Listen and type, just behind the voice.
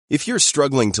If you're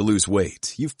struggling to lose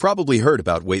weight, you've probably heard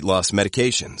about weight loss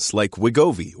medications like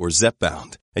Wegovy or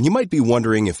Zepbound, and you might be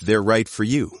wondering if they're right for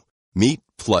you. Meet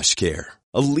PlushCare,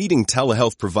 a leading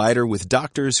telehealth provider with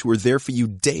doctors who are there for you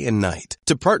day and night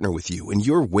to partner with you in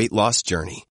your weight loss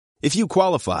journey. If you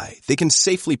qualify, they can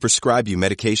safely prescribe you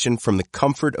medication from the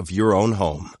comfort of your own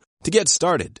home. To get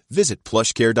started, visit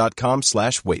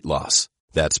plushcare.com/weight loss.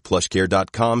 That's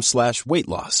plushcare.com/weight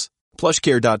loss.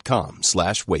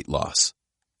 plushcare.com/weight loss.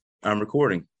 I'm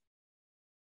recording.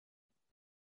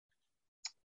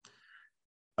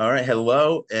 All right.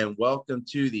 Hello and welcome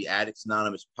to the Addicts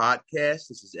Anonymous podcast.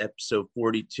 This is episode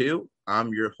 42.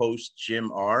 I'm your host,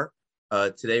 Jim R.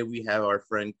 Today we have our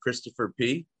friend Christopher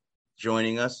P.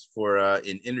 joining us for an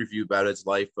interview about his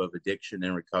life of addiction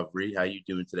and recovery. How you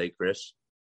doing today, Chris?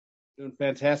 Doing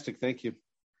fantastic. Thank you.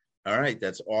 All right.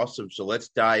 That's awesome. So let's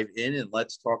dive in and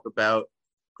let's talk about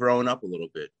growing up a little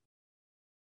bit.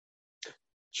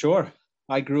 Sure.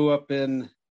 I grew up in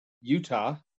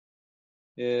Utah,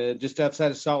 just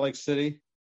outside of Salt Lake City.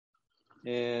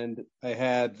 And I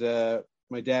had,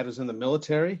 my dad was in the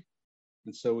military.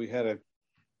 And so we had a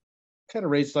kind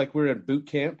of raised like we were in boot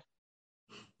camp.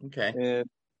 Okay. And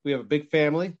we have a big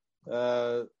family. We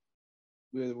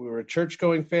were a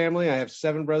church-going family. I have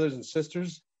 7 brothers and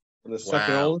sisters. I'm the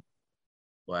second oldest.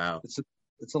 Wow.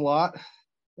 It's a lot.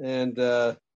 And,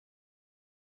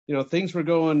 things were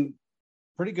going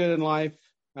pretty good in life,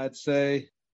 I'd say.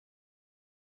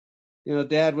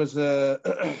 Dad was he was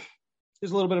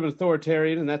a little bit of an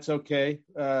authoritarian, and that's okay.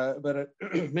 But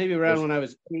maybe around when I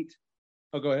was 8.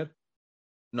 Oh, go ahead.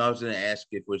 No, I was going to ask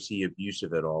was he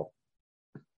abusive at all?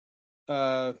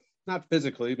 Not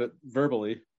physically, but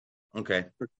verbally. Okay.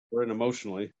 And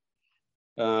emotionally.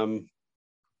 And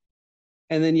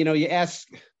then,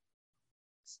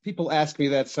 people ask me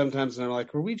that sometimes, and they're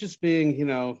like, were we just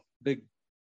being, big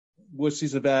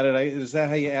wussies about it? Is that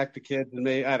how you act to kids? And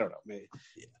I don't know. Maybe.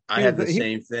 I have the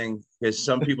same thing, because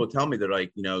some people tell me, they're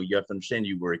like, you have to understand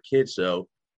you were a kid, so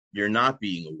you're not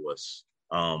being a wuss.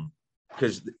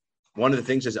 Because one of the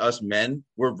things is us men,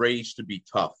 we're raised to be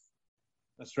tough.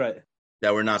 That's right.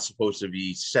 That we're not supposed to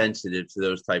be sensitive to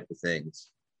those type of things.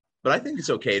 But I think it's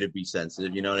okay to be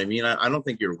sensitive. You know what I mean? I don't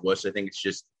think you're a wuss. I think it's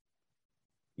just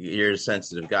you're a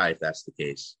sensitive guy, if that's the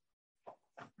case.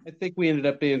 I think we ended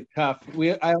up being tough.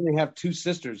 I only have 2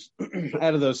 sisters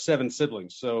out of those 7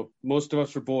 siblings. So most of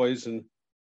us were boys. And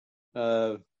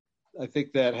I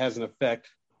think that has an effect,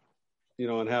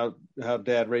 on how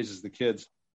dad raises the kids.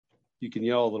 You can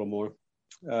yell a little more.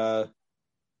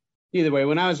 Either way,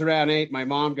 when I was around 8, my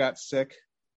mom got sick.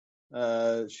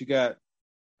 She got,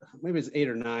 maybe it was 8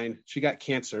 or 9. She got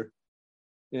cancer.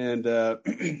 And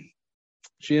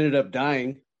she ended up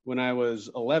dying when I was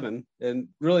 11. And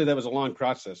really, that was a long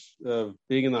process of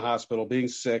being in the hospital, being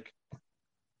sick.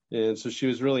 And so she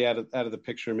was really out of the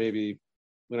picture maybe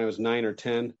when I was 9 or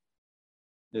 10.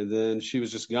 And then she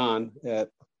was just gone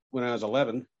when I was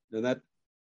 11. And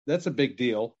that's a big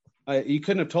deal. You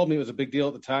couldn't have told me it was a big deal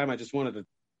at the time. I just wanted to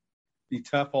be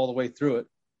tough all the way through it.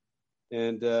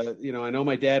 And, I know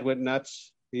my dad went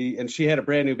nuts. And she had a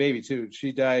brand new baby too.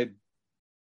 She died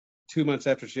 2 months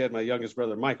after she had my youngest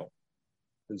brother, Michael.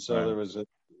 And so There was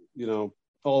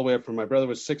all the way up from my brother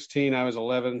was 16, I was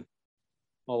 11,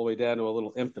 all the way down to a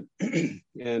little infant.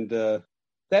 And that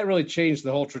really changed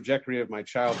the whole trajectory of my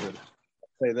childhood.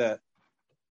 I'll say that.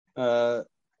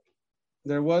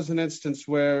 There was an instance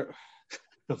where,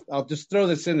 I'll just throw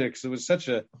this in there because it was such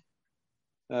a,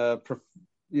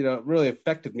 really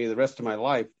affected me the rest of my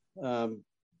life.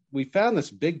 We found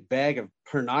this big bag of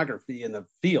pornography in the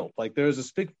field. Like there was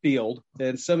this big field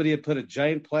and somebody had put a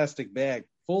giant plastic bag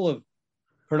full of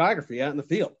pornography out in the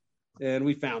field, and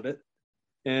we found it.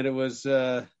 And it was,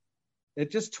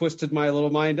 it just twisted my little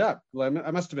mind up. I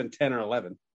must have been 10 or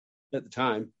 11 at the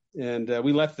time. And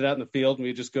we left it out in the field and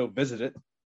we just go visit it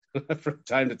from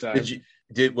time to time.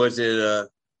 Was it,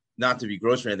 not to be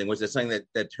gross or anything, was it something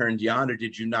that turned you on, or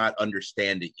did you not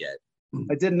understand it yet?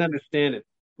 I didn't understand it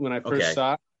when I first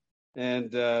saw it.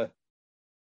 And,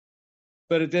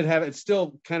 but it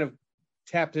still kind of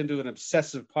tapped into an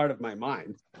obsessive part of my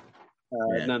mind,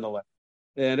 nonetheless.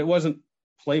 And it wasn't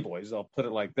Playboys, I'll put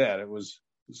it like that. It was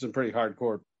some pretty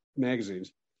hardcore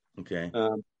magazines. Okay.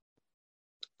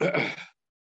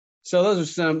 So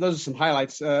those are some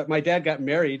highlights. My dad got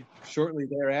married shortly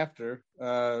thereafter.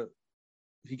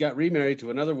 He got remarried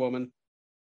to another woman.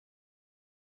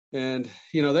 And,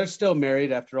 they're still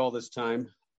married after all this time.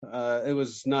 It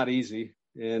was not easy.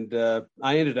 And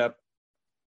I ended up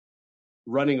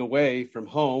running away from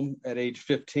home at age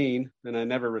 15, and I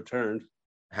never returned.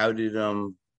 How did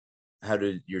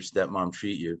your stepmom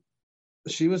treat you?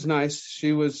 She was nice.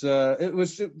 She was,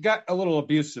 it got a little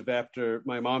abusive after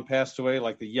my mom passed away,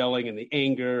 like the yelling and the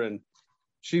anger. And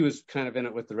she was kind of in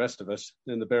it with the rest of us,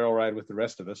 in the barrel ride with the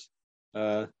rest of us.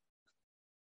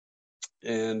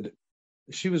 And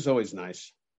she was always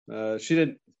nice. She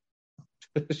didn't,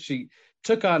 she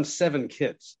took on 7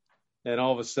 kids, and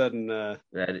all of a sudden,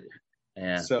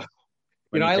 yeah. So,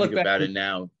 When you I think look back about it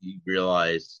now, you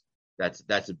realize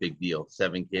that's a big deal.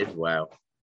 7 kids, wow.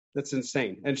 That's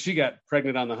insane. And she got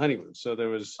pregnant on the honeymoon. So there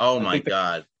was, Oh my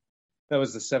God. That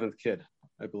was the 7th kid,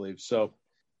 I believe. So,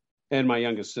 and my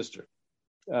youngest sister.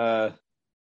 There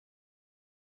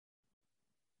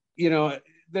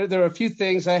are a few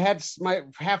things. I had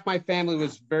half my family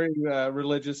was very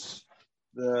religious.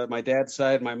 My dad's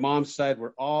side, my mom's side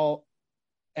were all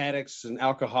addicts and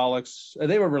alcoholics.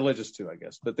 They were religious too, I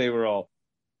guess, but they were all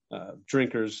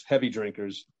drinkers, heavy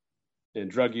drinkers,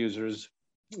 and drug users.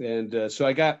 And so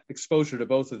I got exposure to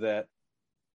both of that.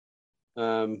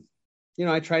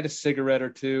 I tried a cigarette or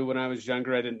two when I was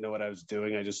younger. I didn't know what I was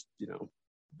doing. I just,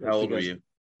 How old were you?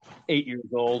 8 years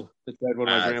old. I tried one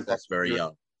of my grandpa's. That's very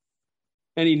young.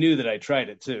 And he knew that I tried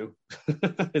it too.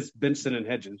 It's Benson and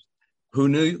Hedges. Who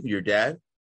knew? Your dad?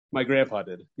 My grandpa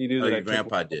did. He knew that your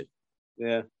grandpa did.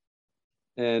 Yeah.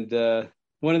 And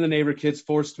one of the neighbor kids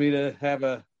forced me to have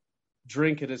a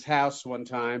drink at his house one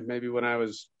time, maybe when I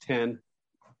was 10.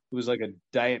 It was like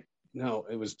it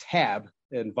was Tab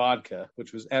and vodka,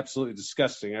 which was absolutely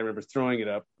disgusting. I remember throwing it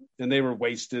up, and they were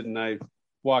wasted, and I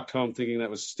walked home thinking that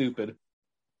was stupid.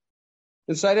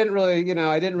 And so I didn't really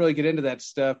get into that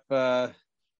stuff. I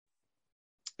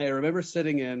remember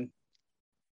sitting in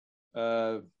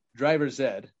driver's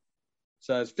ed.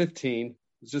 So I was 15. It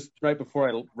was just right before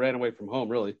I ran away from home,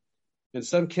 really. And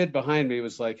some kid behind me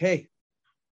was like, "Hey, do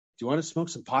you want to smoke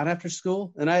some pot after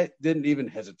school?" And I didn't even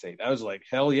hesitate. I was like,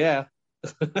 "Hell yeah,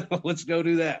 let's go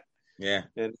do that." Yeah.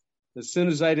 And as soon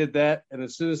as I did that, and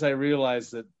as soon as I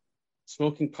realized that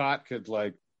smoking pot could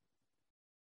like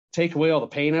take away all the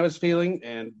pain I was feeling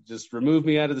and just remove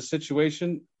me out of the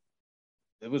situation,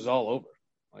 it was all over.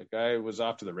 Like I was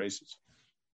off to the races.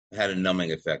 It had a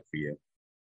numbing effect for you.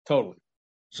 Totally.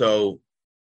 So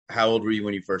how old were you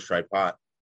when you first tried pot?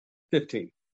 15.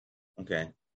 Okay.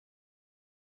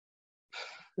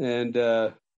 And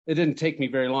it didn't take me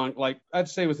very long. Like I'd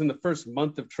say within the first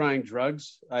month of trying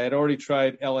drugs, I had already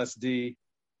tried LSD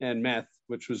and meth,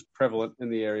 which was prevalent in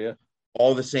the area.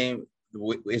 All the same.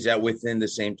 Is that within the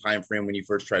same time frame when you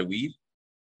first tried weed?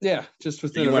 Yeah, just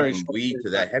within so you a went from weed to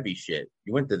that heavy shit.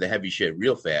 You went to the heavy shit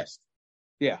real fast.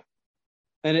 Yeah.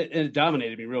 And it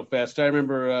dominated me real fast. I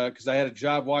remember because I had a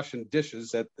job washing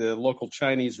dishes at the local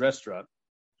Chinese restaurant.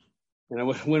 And I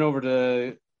went over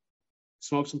to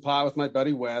smoke some pot with my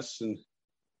buddy Wes. And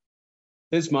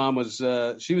his mom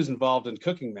she was involved in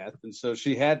cooking meth. And so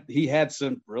he had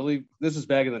some really, this is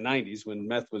back in the 90s when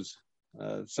meth was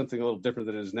something a little different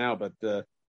than it is now. But I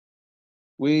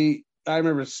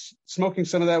remember smoking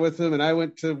some of that with him. And I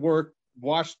went to work,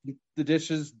 washed the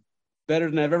dishes better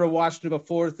than I've ever watched it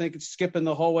before, skipping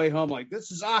the whole way home. Like,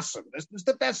 this is awesome. This is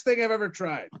the best thing I've ever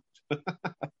tried.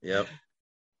 Yep.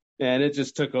 And it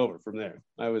just took over from there.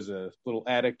 I was a little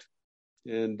addict.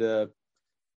 And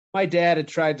my dad had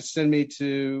tried to send me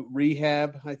to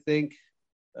rehab, I think,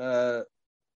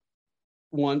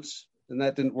 once. And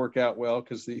that didn't work out well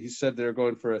because he said they were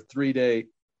going for a 3-day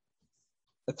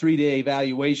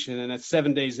evaluation. And at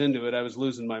 7 days into it, I was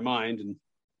losing my mind. And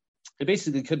it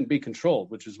basically couldn't be controlled,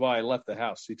 which is why I left the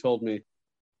house. He told me,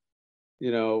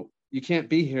 you can't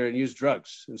be here and use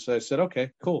drugs. And so I said,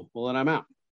 okay, cool. Well, then I'm out.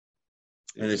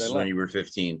 And this is when you were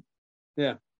 15.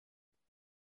 Yeah.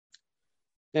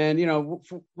 And,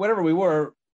 whatever we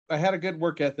were, I had a good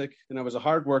work ethic and I was a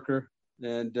hard worker.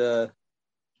 And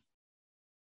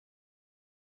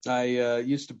I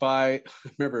used to I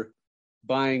remember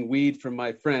buying weed from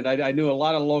my friend. I knew a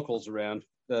lot of locals around.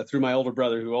 Through my older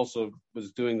brother, who also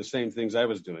was doing the same things I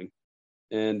was doing.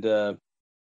 And I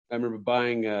remember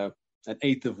buying an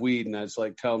 1/8 of weed, and I was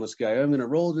like telling this guy, I'm going to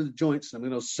roll it into joints, and I'm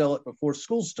going to sell it before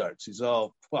school starts. He's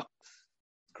all, well,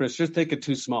 Chris, you're thinking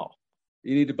too small.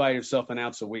 You need to buy yourself an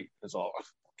ounce of weed. That's all.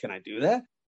 Can I do that?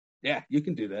 Yeah, you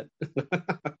can do that.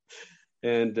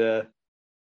 And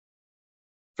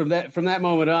from that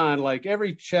moment on, like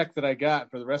every check that I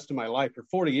got for the rest of my life, for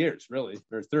 40 years, really,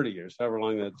 or 30 years, however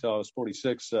long until I was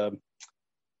 46,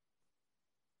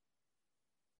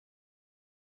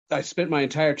 I spent my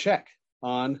entire check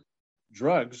on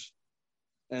drugs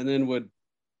and then would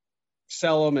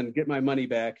sell them and get my money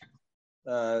back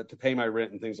to pay my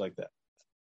rent and things like that.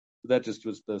 That just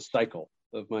was the cycle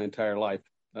of my entire life,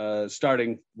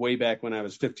 starting way back when I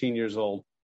was 15 years old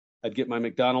I'd get my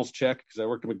McDonald's check because I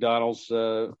worked at McDonald's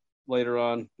later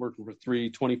on, working for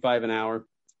 $3.25 an hour.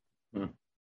 You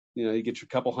know, you get your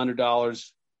couple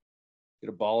 $100, get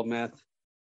a ball of meth,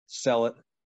 sell it,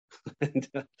 and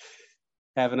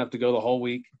have enough to go the whole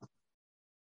week.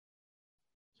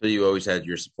 So you always had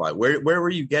your supply. Where were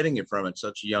you getting it from at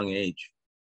such a young age?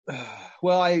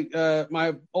 Well,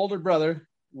 my older brother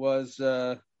was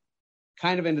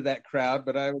kind of into that crowd,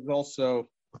 but I was also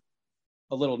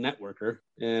a little networker,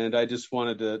 and I just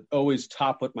wanted to always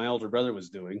top what my older brother was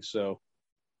doing. So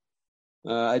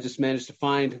I just managed to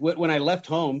find, when I left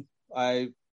home,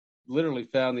 I literally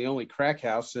found the only crack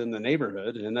house in the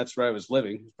neighborhood, and that's where I was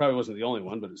living. It probably wasn't the only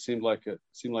one, but it seemed like it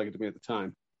to me at the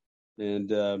time.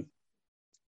 And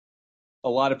a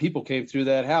lot of people came through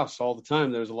that house all the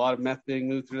time. There was a lot of meth being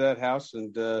moved through that house.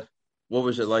 And what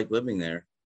was it like living there?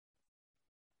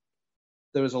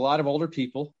 There was a lot of older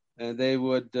people, and they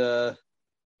would,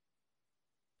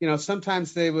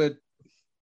 sometimes they would,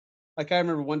 like I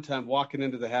remember one time walking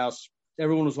into the house,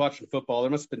 everyone was watching football.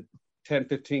 There must have been 10,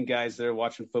 15 guys there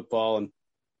watching football, and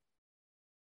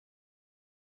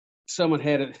someone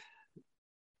handed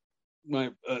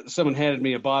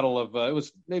me a bottle of, it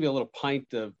was maybe a little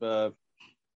pint of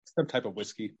some type of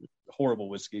whiskey, horrible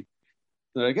whiskey.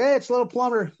 They're like, "Hey, it's Little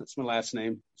Plumber." That's my last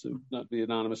name, so not be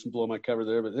anonymous and blow my cover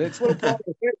there, but it's Little Plumber.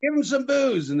 Give him some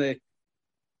booze. And they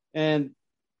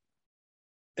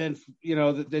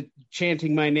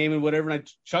chanting my name and whatever, and I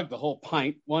chugged the whole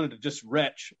pint, wanted to just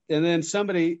retch. And then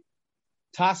somebody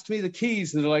tossed me the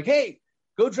keys, and they're like, "Hey,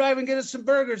 go drive and get us some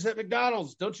burgers at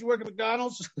McDonald's. Don't you work at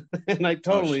McDonald's?" And I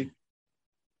totally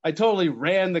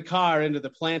ran the car into the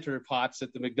planter pots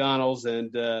at the McDonald's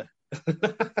and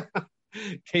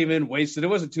came in wasted. It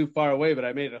wasn't too far away, but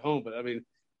I made it home. But I mean,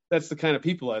 that's the kind of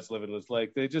people I was living with.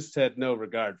 Like, they just had no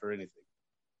regard for anything.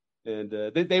 And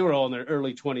they were all in their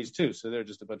early 20s too, so they're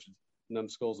just a bunch of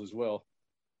numbskulls as well.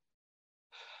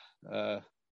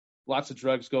 Lots of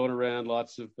drugs going around,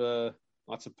 lots of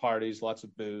parties, lots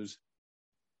of booze.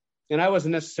 And I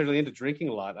wasn't necessarily into drinking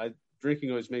a lot.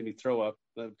 Drinking always made me throw up.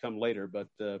 That would come later, but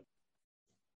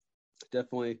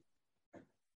definitely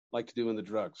liked doing the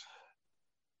drugs.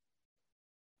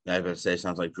 Yeah, I was going to say,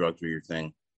 sounds like drugs were your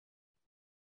thing.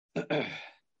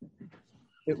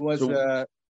 It was. Go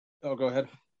ahead.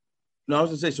 No, I was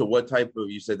going to say, so what type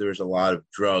of, you said there was a lot of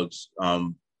drugs,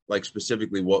 like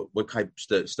specifically what type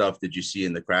of stuff did you see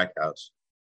in the crack house?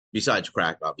 Besides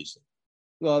crack, obviously.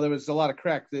 Well, there was a lot of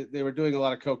crack. They were doing a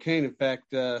lot of cocaine. In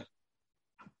fact, I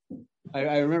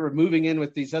remember moving in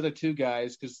with these other two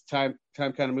guys because time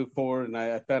kind of moved forward, and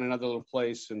I found another little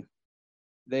place, and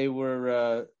they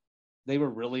were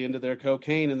really into their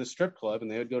cocaine in the strip club, and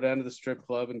they would go down to the strip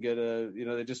club and get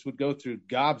they just would go through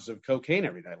gobs of cocaine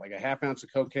every night, like a half ounce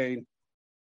of cocaine.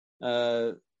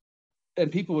 And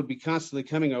people would be constantly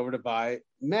coming over to buy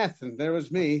meth. And there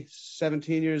was me,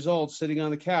 17 years old, sitting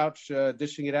on the couch,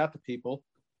 dishing it out to people.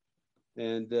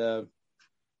 And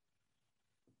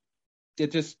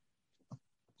it just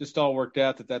all worked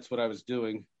out that's what I was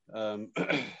doing, and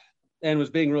was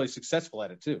being really successful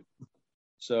at it too.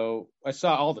 So I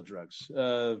saw all the drugs.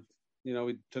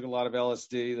 We took a lot of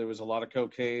LSD. There was a lot of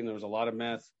cocaine. There was a lot of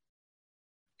meth.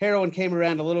 Heroin came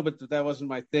around a little bit, but that wasn't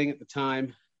my thing at the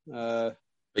time. But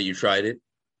you tried it?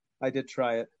 I did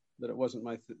try it, but it wasn't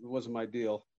my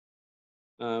deal.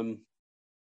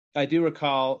 I do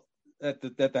recall at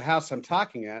the house I'm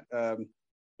talking at,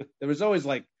 there was always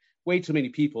like way too many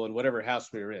people in whatever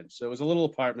house we were in. So it was a little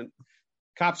apartment.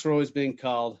 Cops were always being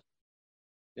called.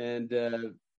 And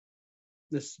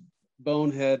this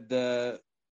bonehead,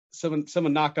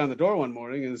 someone knocked on the door one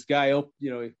morning, and this guy,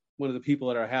 one of the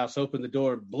people at our house opened the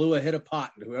door, blew a hit of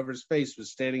pot into whoever's face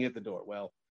was standing at the door.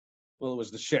 Well, it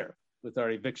was the sheriff with our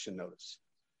eviction notice.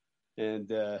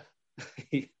 And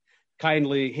he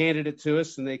kindly handed it to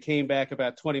us, and they came back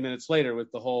about 20 minutes later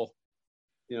with the whole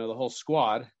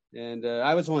squad. And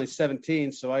I was only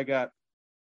 17, so I got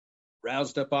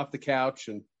roused up off the couch,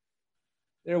 and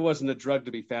there wasn't a drug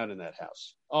to be found in that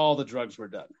house. All the drugs were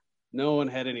done. No one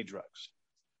had any drugs.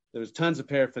 There was tons of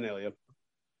paraphernalia.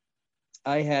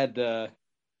 I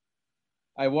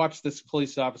watched this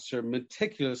police officer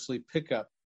meticulously pick up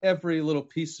every little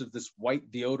piece of this white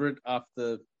deodorant off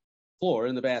the floor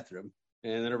in the bathroom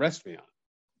and then arrest me on it,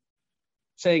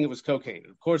 saying it was cocaine.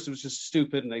 Of course, it was just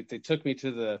stupid, and they took me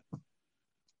to the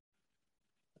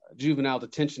juvenile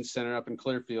detention center up in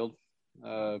Clearfield.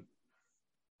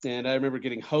 And I remember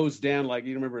getting hosed down, like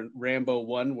you remember in Rambo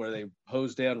 1 where they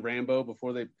hosed down Rambo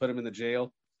before they put him in the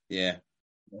jail? Yeah.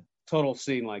 Total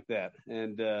scene like that.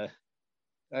 And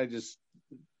I just,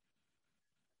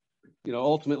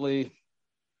 ultimately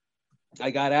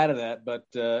I got out of that, but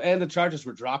and the charges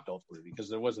were dropped ultimately because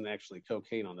there wasn't actually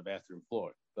cocaine on the bathroom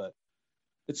floor. But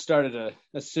it started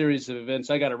a series of events.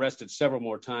 I got arrested several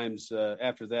more times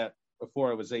after that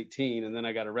before I was 18, and then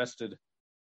I got arrested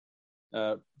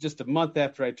just a month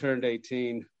after I turned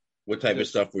 18. What type of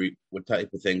stuff what type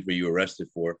of things were you arrested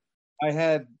for? I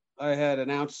had an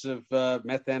ounce of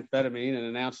methamphetamine and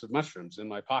an ounce of mushrooms in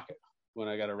my pocket when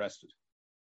I got arrested.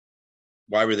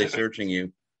 Why were they searching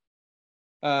you?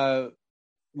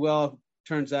 Well,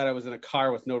 turns out I was in a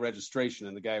car with no registration,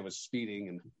 and the guy was speeding.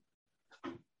 And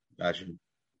Gotcha.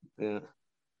 Yeah.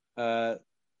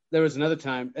 There was another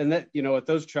time, and that, what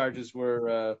those charges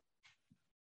were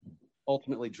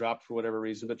ultimately dropped for whatever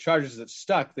reason, but charges that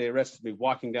stuck, they arrested me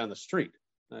walking down the street.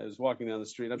 I was walking down the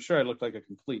street. I'm sure I looked like a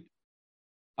complete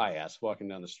high-ass walking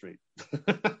down the street.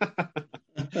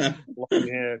 Long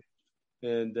hair.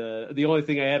 And the only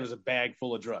thing I had was a bag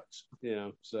full of drugs,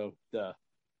 so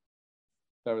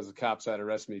if I was the cops, I'd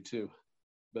arrest me too.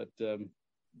 But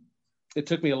it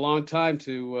took me a long time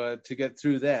to get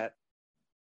through that.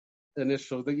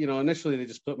 Initially they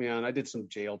just put me on. I did some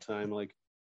jail time, like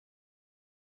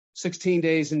 16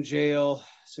 days in jail,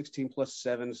 16 plus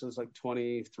 7, so it's like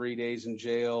 23 days in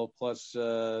jail plus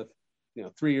 3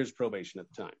 years probation at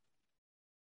the time.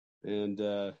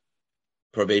 And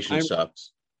probation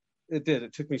sucks. It did.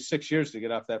 It took me 6 years to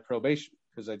get off that probation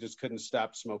because I just couldn't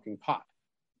stop smoking pot.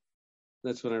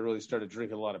 That's when I really started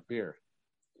drinking a lot of beer.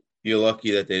 You're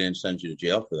lucky that they didn't send you to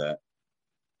jail for that.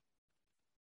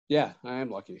 Yeah, I am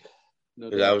lucky. No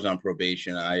doubt. I was on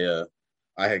probation. I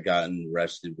had gotten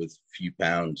arrested with a few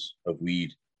pounds of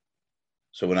weed.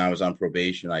 So when I was on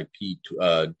probation, I peed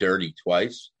dirty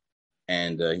twice.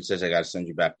 And he says, I got to send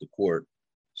you back to court.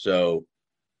 So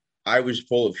I was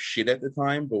full of shit at the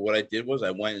time. But what I did was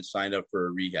I went and signed up for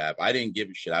a rehab. I didn't give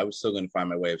a shit. I was still going to find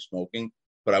my way of smoking.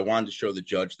 But I wanted to show the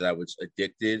judge that I was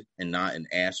addicted and not an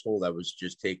asshole that was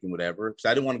just taking whatever. Because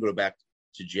I didn't want to go back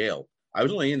to jail. I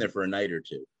was only in there for a night or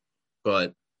two.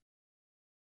 But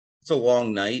it's a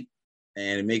long night.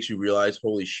 And it makes you realize,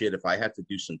 holy shit, if I have to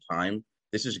do some time,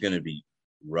 this is going to be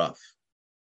rough.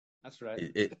 That's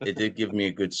right. It did give me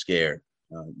a good scare.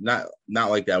 Not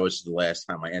like that was the last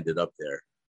time I ended up there.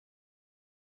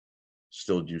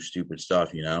 Still do stupid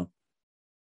stuff, Yeah,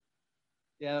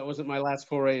 that wasn't my last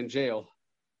foray in jail.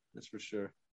 That's for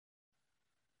sure.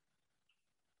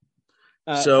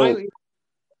 Finally,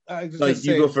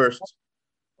 you go first.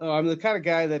 Oh, I'm the kind of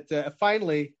guy that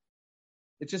finally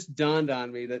it just dawned on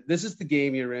me that this is the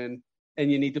game you're in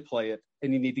and you need to play it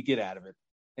and you need to get out of it.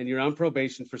 And you're on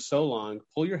probation for so long,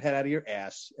 pull your head out of your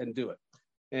ass and do it.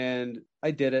 And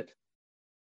I did it.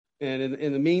 And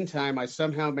in the meantime, I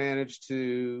somehow managed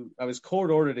I was court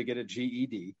ordered to get a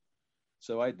GED.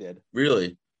 So I did.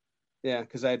 Really? Yeah,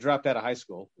 because I had dropped out of high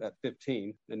school at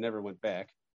 15 and never went back.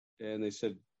 And they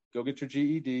said, go get your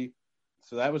GED.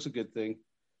 So that was a good thing.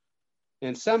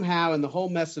 And somehow in the whole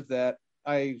mess of that,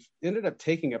 I ended up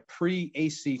taking a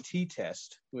pre-ACT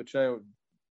test, which I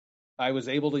was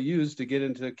able to use to get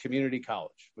into community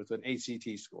college with an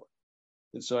ACT score.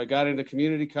 And so I got into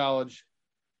community college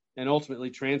and ultimately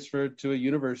transferred to a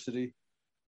university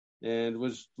and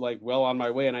was well on my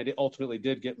way. And I ultimately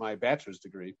did get my bachelor's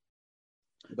degree.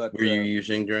 But were you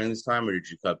using during this time or did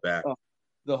you cut back?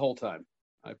 The whole time.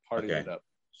 I partied it up.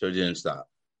 So it didn't stop?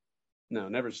 No,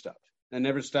 never stopped. I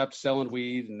never stopped selling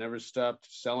weed and never stopped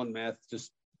selling meth,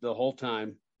 just the whole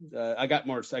time. I got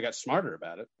smarter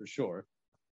about it for sure,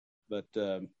 but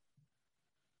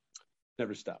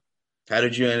never stopped. How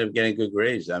did you end up getting good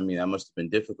grades? I mean, that must have been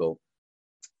difficult.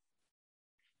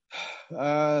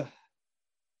 Well,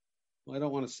 I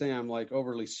don't want to say I'm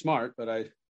overly smart, but I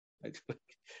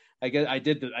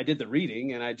did the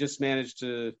reading, and I just managed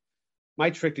to. My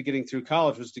trick to getting through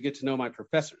college was to get to know my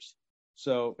professors.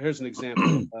 So here's an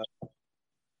example.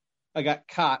 I got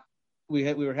caught.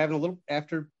 We were having a little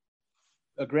after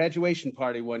a graduation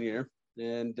party one year,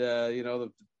 and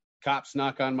the cops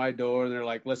knock on my door and they're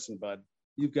like, "Listen, bud,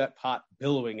 you've got pot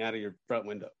billowing out of your front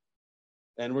window,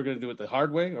 and we're going to do it the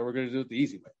hard way or we're going to do it the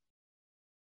easy way."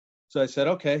 So I said,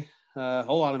 "Okay,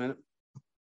 hold on a minute."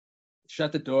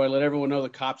 Shut the door. Let everyone know the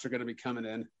cops are going to be coming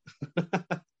in.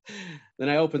 Then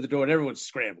I opened the door and everyone's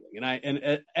scrambling,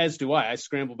 and as do I. I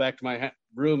scramble back to my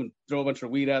room and throw a bunch of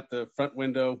weed out the front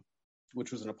window,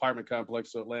 which was an apartment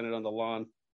complex, so it landed on the lawn.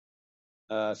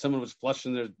 Someone was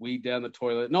flushing their weed down the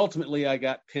toilet, and ultimately I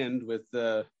got pinned with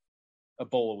a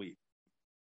bowl of weed,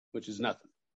 which is nothing.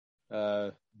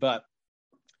 But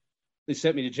they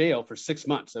sent me to jail for 6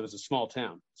 months. That was a small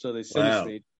town, so they sentenced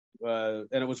me,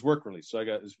 and it was work release. So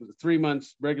it was 3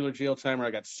 months regular jail time, or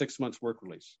I got 6 months work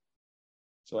release.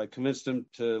 So I convinced him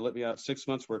to let me out 6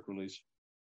 months work release.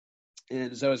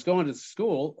 And as I was going to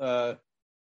school,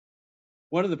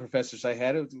 one of the professors I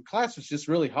had, the class was just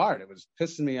really hard. It was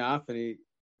pissing me off. And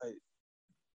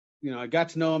I got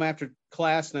to know him after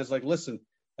class, and I was like, listen,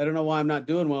 I don't know why I'm not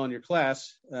doing well in your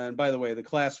class. And by the way, the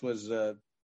class was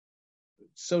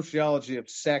sociology of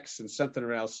sex and something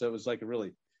else. So it was like a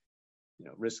really,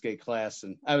 risque class.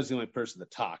 And I was the only person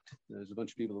that talked. There's a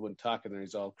bunch of people that wouldn't talk in there.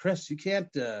 He's all, Chris, you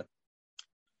can't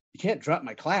drop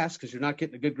my class because you're not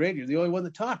getting a good grade. You're the only one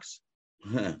that talks.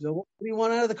 So what do you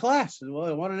want out of the class? I said, well,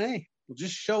 I want an A. Well,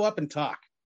 just show up and talk,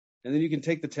 and then you can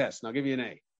take the test, and I'll give you an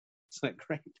A. It's like,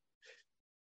 great.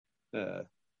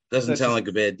 Doesn't sound like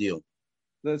a bad deal.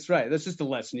 That's right. That's just a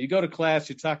lesson. You go to class,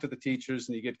 you talk to the teachers,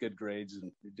 and you get good grades,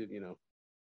 and you do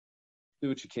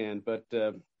what you can. But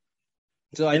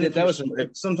so I did. That was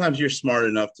sometimes you're smart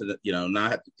enough to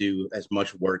not have to do as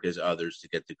much work as others to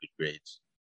get the good grades.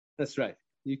 That's right.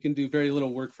 You can do very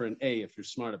little work for an A if you're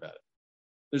smart about it.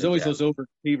 There's always those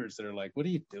overachievers that are like, what are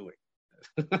you doing?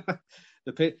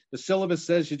 The syllabus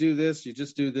says you do this, you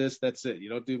just do this, that's it. You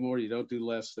don't do more, you don't do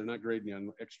less. They're not grading you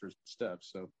on extra stuff.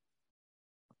 So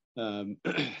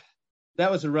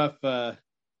that was a rough, it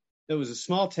was a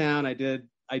small town. I think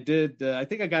I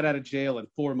got out of jail in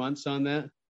 4 months on that.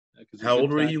 How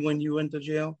old were you when you went to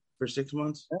jail for 6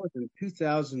 months? That was in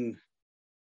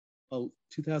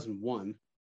 2001.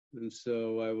 And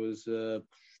so I was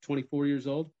 24 years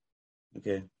old.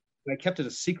 Okay. I kept it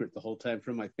a secret the whole time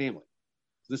from my family.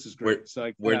 This is great.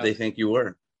 Where did they think you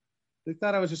were? They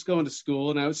thought I was just going to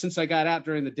school, and since I got out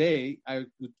during the day, I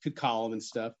could call them and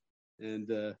stuff.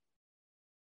 And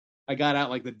I got out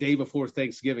like the day before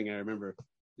Thanksgiving, I remember,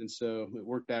 and so it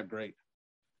worked out great.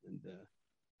 And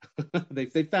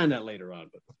they found out later on,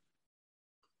 but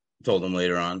told them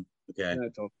later on. Okay. I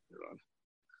told them later on.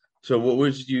 So what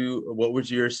was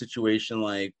your situation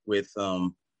like with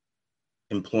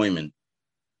employment?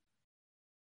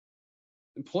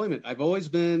 I've always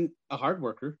been a hard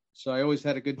worker, so I always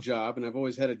had a good job, and I've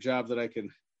always had a job that I can,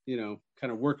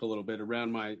 kind of work a little bit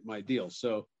around my deal.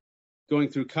 So going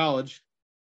through college,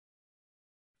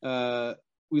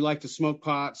 we liked to smoke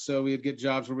pot, so we'd get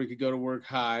jobs where we could go to work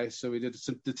high. So we did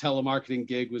the telemarketing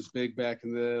gig was big back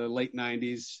in the late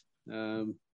 90s.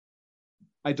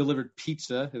 I delivered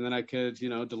pizza, and then I could,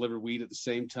 deliver weed at the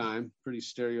same time. Pretty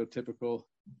stereotypical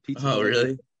pizza. Oh,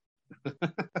 really?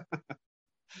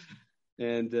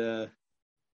 And of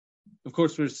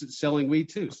course, we're selling weed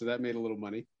too, so that made a little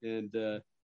money. And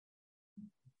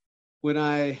when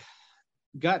I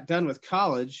got done with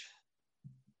college,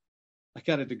 I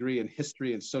got a degree in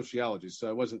history and sociology, so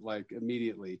I wasn't like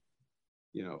immediately,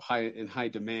 in high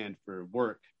demand for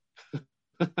work.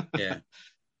 Yeah.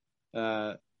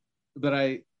 But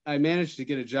I managed to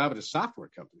get a job at a software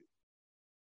company,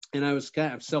 and I was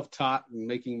kind of self-taught and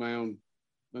making my own.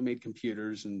 I made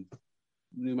computers and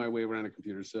knew my way around a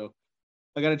computer. So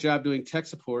I got a job doing tech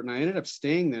support, and I ended up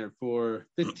staying there for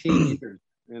 15 years,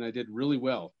 and I did really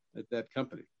well at that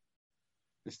company.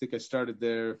 I think I started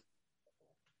there,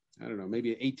 I don't know,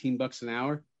 maybe $18 an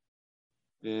hour,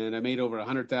 and I made over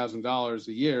 $100,000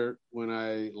 a year when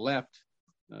I left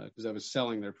because I was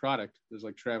selling their product. It was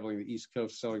like traveling the East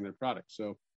Coast selling their product.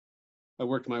 So I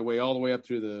worked my way all the way up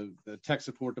through the tech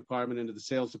support department into the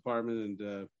sales department,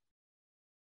 and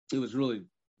it was really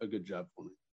a good job for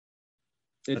me.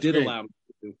 It did allow me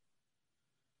to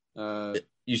do.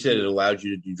 You said it allowed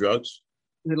you to do drugs?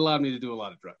 It allowed me to do a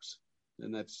lot of drugs.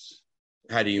 And that's...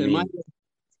 How do you mean?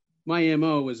 My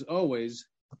MO was always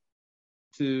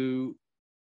to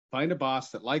find a boss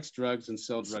that likes drugs and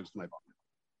sell drugs to my boss.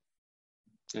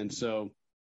 And so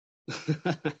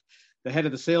the head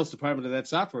of the sales department of that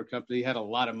software company had a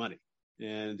lot of money,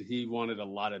 and he wanted a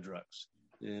lot of drugs.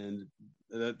 And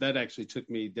that actually took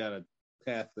me down a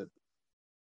path that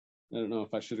I don't know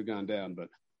if I should have gone down. But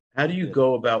how do you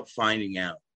go about finding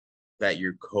out that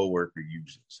your coworker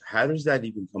uses? How does that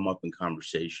even come up in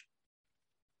conversation?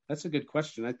 That's a good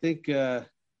question. I think I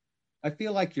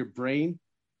feel like your brain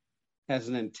has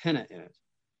an antenna in it,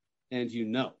 and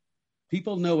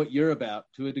people know what you're about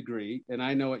to a degree, and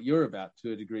I know what you're about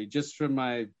to a degree just from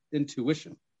my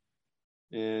intuition.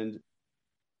 And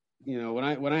when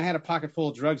I had a pocket full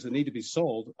of drugs that need to be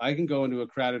sold, I can go into a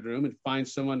crowded room and find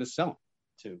someone to sell them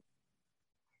to.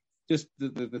 Just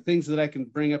the things that I can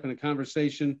bring up in a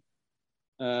conversation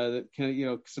that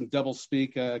can, some double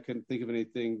speak. I couldn't think of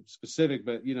anything specific,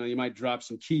 but, you might drop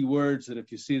some key words, and if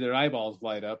you see their eyeballs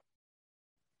light up,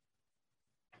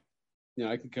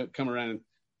 I can come around and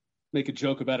make a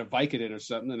joke about a Vicodin or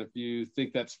something. And if you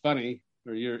think that's funny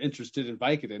or you're interested in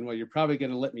Vicodin, well, you're probably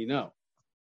going to let me know.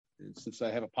 And since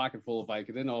I have a pocket full of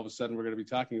Vicodin, all of a sudden we're going to be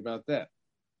talking about that.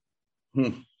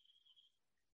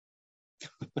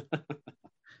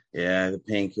 Yeah, the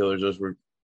painkillers, I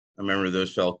remember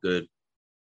those felt good. A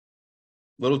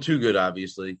little too good,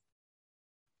 obviously.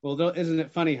 Well, isn't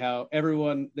it funny how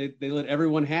they let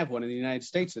everyone have one in the United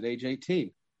States at age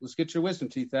 18? Let's get your wisdom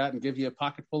teeth out and give you a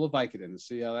pocket full of Vicodin and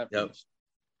see how that feels.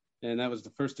 And that was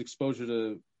the first exposure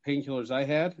to painkillers I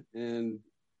had. And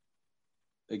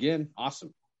again,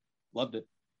 awesome. Loved it.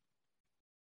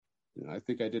 I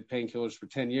think I did painkillers for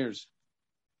 10 years.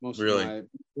 Most of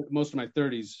my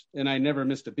 30s. And I never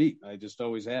missed a beat. I just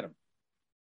always had them.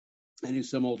 I knew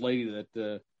some old lady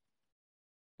that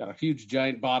got a huge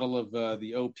giant bottle of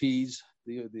the OPs.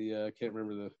 I can't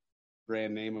remember the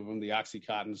brand name of them, the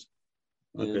Oxycontins.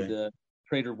 And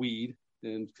trade her weed,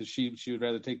 and because she would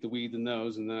rather take the weed than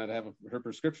those, and then I'd have her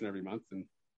prescription every month, and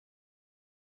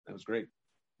that was great.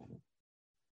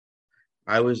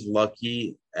 I was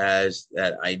lucky as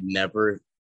that I never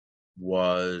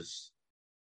was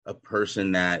a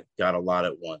person that got a lot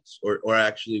at once, or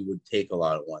actually would take a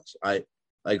lot at once.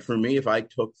 For me, if I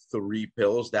took 3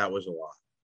 pills, that was a lot.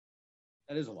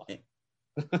 That is a lot.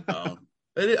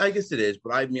 I guess it is,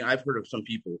 but I mean, I've heard of some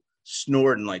people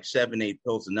snorting like 7-8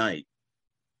 pills a night.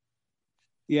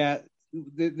 Yeah,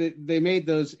 they made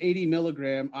those 80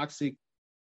 milligram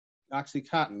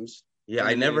Oxycontins. Yeah,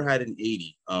 I never had an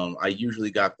 80. I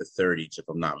usually got the 30s, if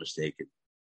I'm not mistaken.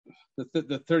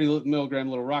 The 30 milligram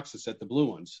little Roxaset, the blue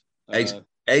ones.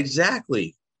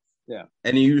 Exactly. Yeah.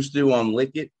 And you used to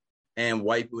lick it and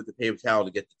wipe it with the paper towel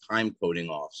to get the time coating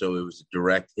off, so it was a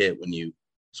direct hit when you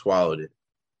swallowed it.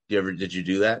 Did you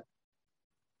do that?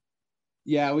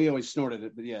 Yeah, we always snorted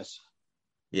it, but yes.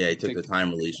 Yeah, he took the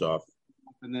time release off.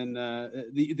 And then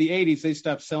the 80s, they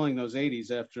stopped selling those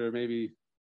 80s after maybe,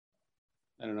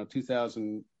 I don't know,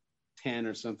 2010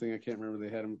 or something. I can't remember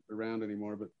they had them around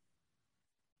anymore, but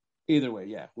either way,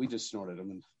 yeah, we just snorted them,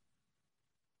 and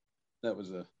that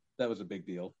was a big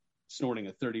deal. Snorting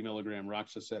a 30 milligram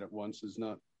Roxaset at once is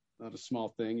not a small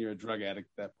thing. You're a drug addict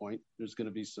at that point. There's going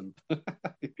to be some you're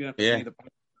going to have to pay the price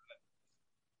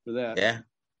for that. Yeah.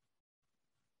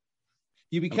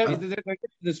 You become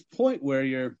this point where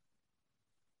you're.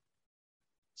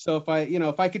 So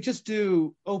if I could just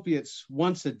do opiates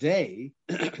once a day,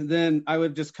 then I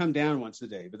would just come down once a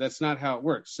day. But that's not how it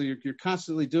works. So you're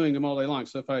constantly doing them all day long.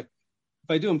 So if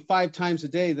I do them 5 times a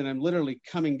day, then I'm literally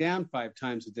coming down 5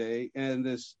 times a day. And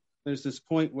there's this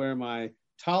point where my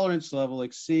tolerance level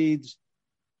exceeds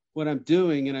what I'm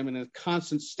doing, and I'm in a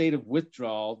constant state of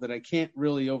withdrawal that I can't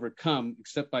really overcome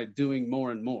except by doing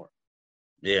more and more.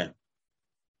 Yeah.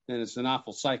 And it's an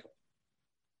awful cycle.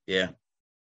 Yeah.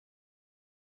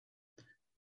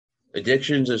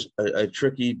 Addiction's a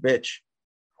tricky bitch.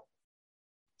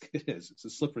 It is. It's a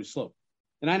slippery slope.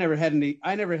 And I never had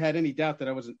any doubt that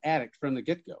I was an addict from the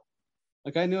get-go.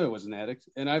 Like, I knew I was an addict,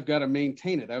 and I've got to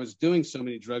maintain it. I was doing so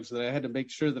many drugs that I had to make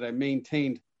sure that I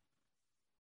maintained.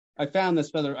 I found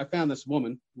this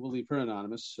woman. We'll leave her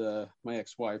anonymous. My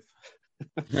ex-wife.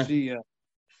 She,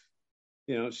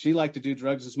 she liked to do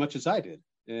drugs as much as I did,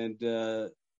 and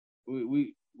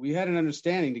we had an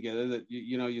understanding together that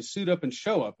you suit up and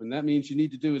show up, and that means you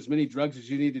need to do as many drugs as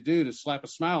you need to do to slap a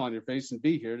smile on your face and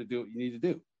be here to do what you need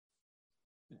to do.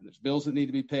 And there's bills that need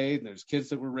to be paid, and there's kids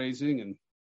that we're raising, and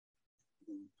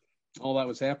all that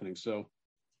was happening. So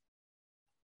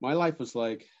my life was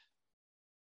like,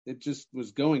 it just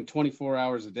was going 24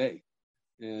 hours a day.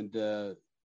 And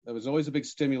I was always a big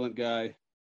stimulant guy.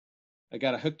 I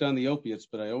got hooked on the opiates,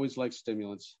 but I always liked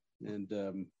stimulants.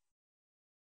 And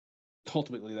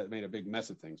ultimately that made a big mess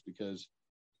of things, because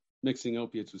mixing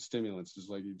opiates with stimulants is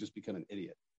like you just become an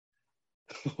idiot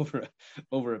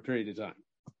over a period of time.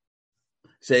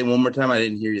 Say it one more time. I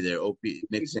didn't hear you there. Opiate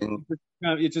mixing.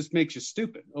 It just makes you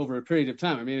stupid over a period of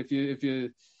time. I mean, if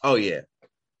you oh yeah,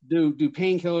 do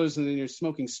painkillers and then you're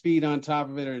smoking speed on top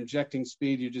of it or injecting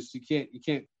speed, you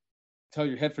can't tell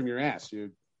your head from your ass. You're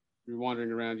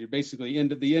wandering around. You're basically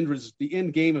the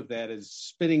end game of that is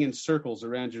spinning in circles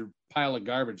around your pile of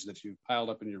garbage that you've piled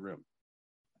up in your room.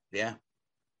 Yeah,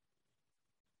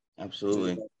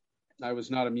 absolutely. I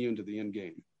was not immune to the end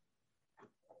game.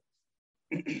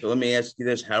 So let me ask you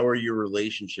this: how are your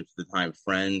relationships at the time?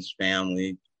 Friends,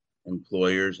 family,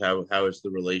 employers? How is the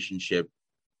relationship?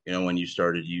 When you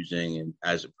started using, and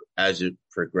as it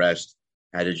progressed,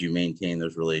 how did you maintain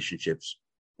those relationships,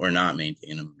 or not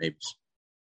maintain them? Maybe.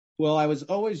 Well, I was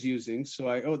always using,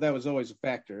 so that was always a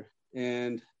factor,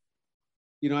 and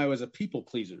I was a people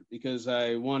pleaser because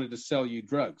I wanted to sell you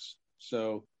drugs.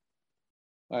 So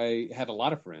I had a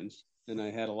lot of friends, and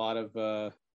I had a lot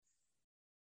of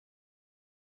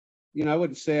I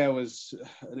wouldn't say I was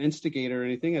an instigator or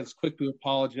anything. I was quick to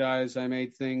apologize. I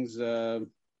made things. I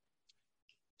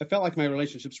felt like my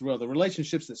relationships were well. The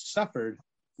relationships that suffered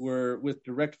were with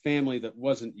direct family that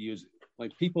wasn't using.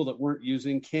 Like people that weren't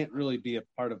using can't really be a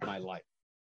part of my life.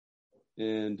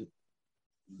 And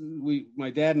my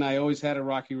dad and I always had a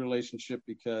rocky relationship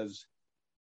because,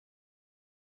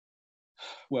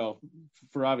 well,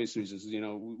 for obvious reasons,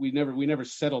 we never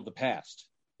settled the past.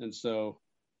 And so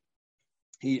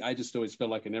I just always felt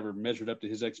like I never measured up to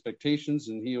his expectations.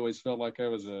 And he always felt like I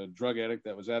was a drug addict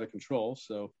that was out of control.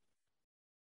 So,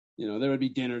 there would be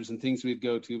dinners and things we'd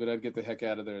go to, but I'd get the heck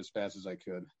out of there as fast as I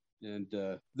could. And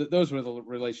those were the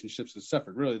relationships that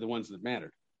suffered, really the ones that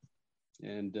mattered.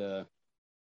 And,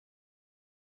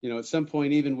 at some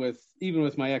point, even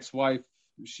with my ex-wife,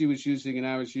 she was using and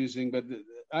I was using, but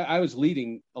I was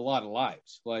leading a lot of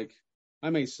lives. Like, I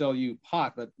may sell you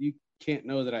pot, but you can't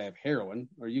know that I have heroin,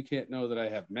 or you can't know that I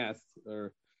have meth,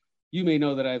 or you may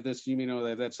know that I have this, you may know that I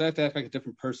have that. So I have to act like a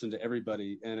different person to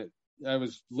everybody. And I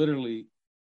was literally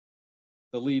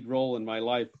the lead role in my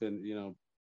life, and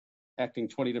acting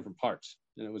 20 different parts,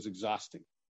 and it was exhausting.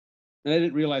 And I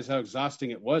didn't realize how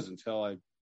exhausting it was until I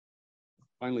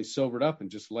finally sobered up and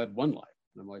just led one life.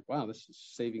 And I'm like, wow, this is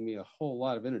saving me a whole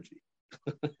lot of energy.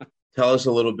 Tell us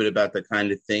a little bit about the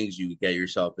kind of things you get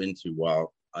yourself into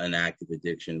while in active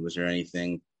addiction. Was there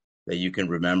anything that you can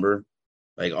remember?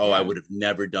 Like, oh, yeah, I would have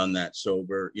never done that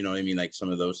sober. You know what I mean? Like some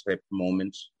of those type of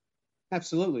moments.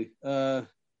 Absolutely.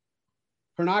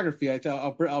 Pornography,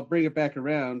 I'll bring it back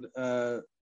around. The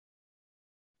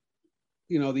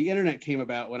internet came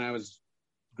about when I was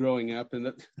growing up, and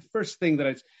the first thing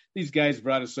that these guys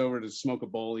brought us over to smoke a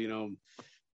bowl.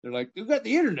 They're like, "We've got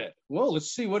the internet. Well,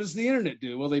 let's see, what does the internet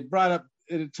do?" Well, they brought up,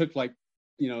 and it took 2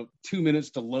 minutes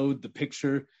to load the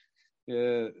picture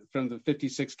from the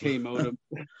 56K modem.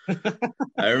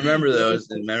 I remember those.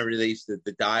 And remember they used to,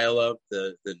 the dial-up,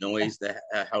 the noise,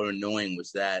 how annoying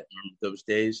was that? Remember those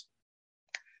days?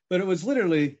 But it was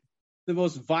literally the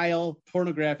most vile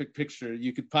pornographic picture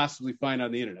you could possibly find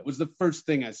on the internet. It was the first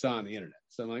thing I saw on the internet.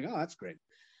 So I'm like, oh, that's great.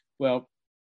 Well,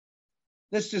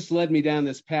 this just led me down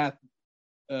this path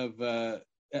of, at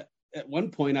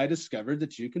one point I discovered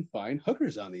that you can find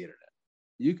hookers on the internet.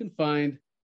 You can find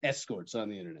escorts on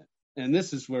the internet. And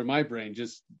this is where my brain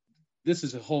this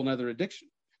is a whole nother addiction.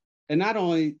 And not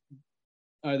only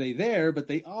are they there, but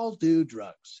they all do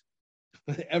drugs,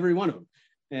 every one of them.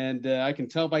 And I can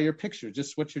tell by your picture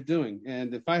just what you're doing.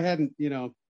 And if I hadn't,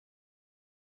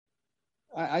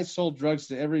 I sold drugs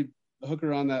to every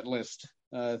hooker on that list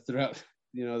throughout,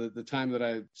 the time that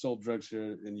I sold drugs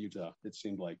here in Utah, it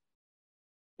seemed like.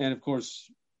 And of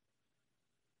course,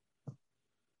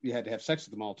 you had to have sex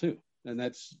with them all too. And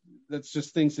that's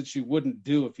just things that you wouldn't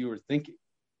do if you were thinking.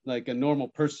 Like a normal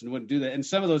person wouldn't do that. And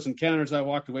some of those encounters I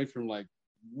walked away from like,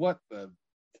 what the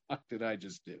fuck did I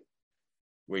just do?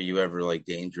 Were you ever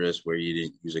dangerous where you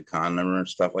didn't use a condom or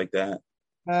stuff like that?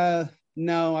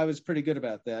 No, I was pretty good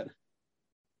about that.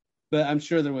 But I'm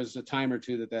sure there was a time or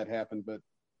two that happened. But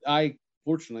I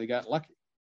fortunately got lucky,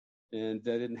 and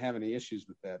I didn't have any issues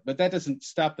with that. But that doesn't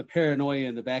stop the paranoia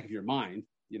in the back of your mind.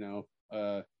 Did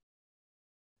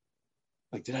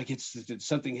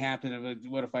something happen?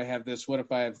 What if I have this? What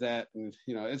if I have that? And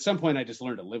at some point I just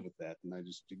learned to live with that, and I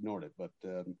just ignored it. But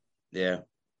yeah.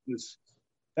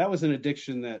 That was an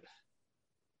addiction that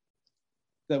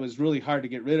was really hard to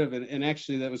get rid of. And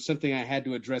actually that was something I had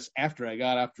to address after I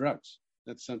got off drugs.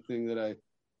 That's something that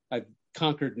I've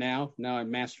conquered now. Now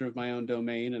I'm master of my own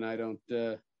domain, and I don't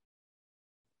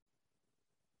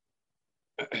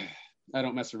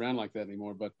mess around like that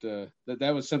anymore. But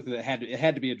that was something that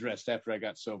had to be addressed after I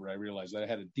got sober. I realized that I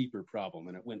had a deeper problem,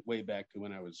 and it went way back to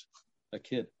when I was a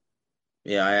kid.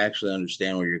 Yeah, I actually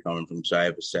understand where you're coming from. So I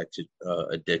have a sex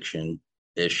addiction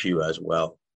issue as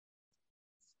well.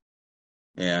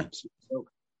 Yeah,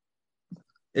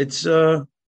 it's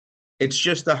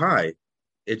just a high.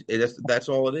 That's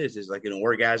all it is. Is like an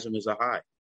orgasm is a high,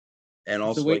 and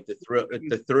also like the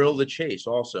thrill of the chase.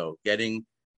 Also getting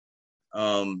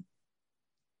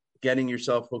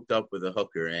yourself hooked up with a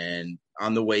hooker, and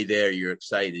on the way there, you're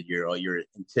excited. You're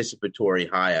anticipatory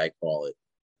high, I call it.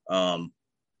 Right.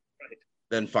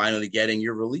 Then finally getting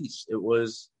your release. It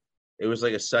was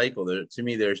like a cycle. To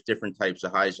me, there's different types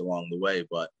of highs along the way,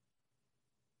 but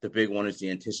the big one is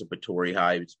the anticipatory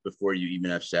high before you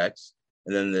even have sex.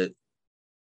 And then the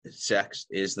sex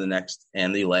is the next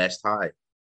and the last high.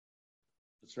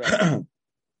 That's right.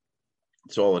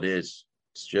 That's all it is.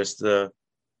 It's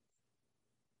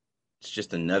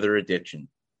just another addiction.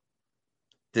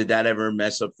 Did that ever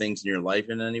mess up things in your life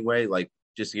in any way? Like,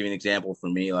 just to give you an example for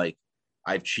me, like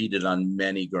I've cheated on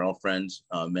many girlfriends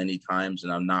many times,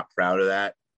 and I'm not proud of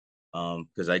that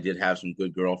because I did have some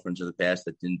good girlfriends in the past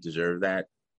that didn't deserve that.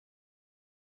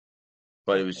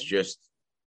 But it was just,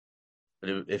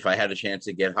 if I had a chance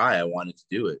to get high, I wanted to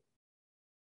do it.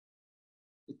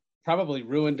 Probably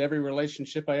ruined every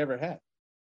relationship I ever had.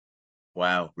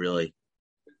 Wow, really?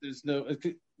 There's no,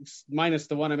 minus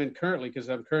the one I'm in currently, because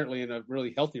I'm currently in a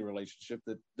really healthy relationship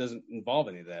that doesn't involve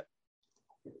any of that.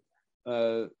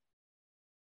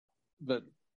 But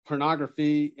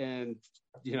pornography and,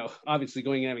 obviously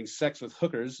going and having sex with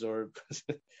hookers or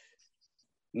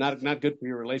not good for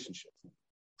your relationship.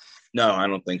 No, I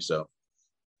don't think so.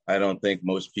 I don't think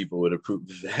most people would approve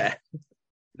of that.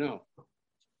 No.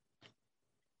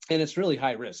 And it's really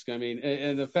high risk. I mean,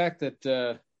 and the fact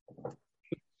that,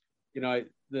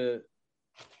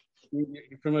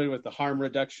 you're familiar with the harm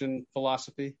reduction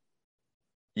philosophy?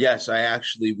 Yes,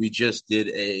 we just did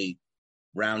a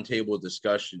roundtable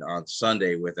discussion on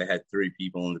Sunday where they had 3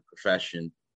 people in the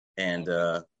profession, and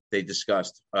they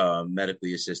discussed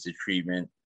medically assisted treatment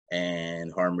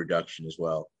and harm reduction as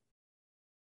well.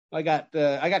 I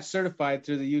got certified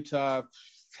through the Utah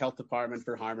Health Department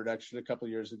for harm reduction a couple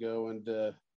of years ago,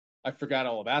 and I forgot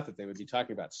all about that they would be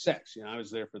talking about sex. I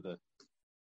was there for the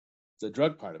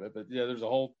drug part of it, but there's a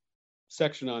whole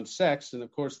section on sex, and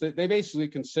of course they basically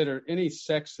consider any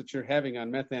sex that you're having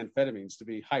on methamphetamines to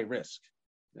be high risk,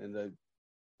 and that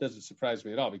doesn't surprise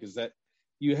me at all, because that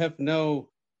you have no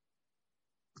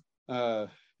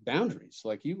boundaries.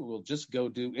 Like, you will just go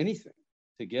do anything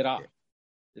to get off.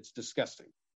 It's disgusting.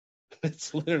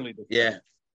 It's literally disgusting. Yeah.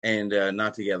 And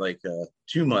not to get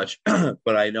too much,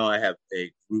 but I know I have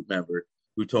a group member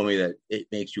who told me that it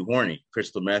makes you horny.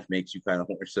 Crystal meth makes you kind of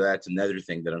horny. So that's another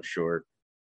thing that I'm sure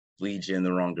leads you in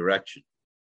the wrong direction.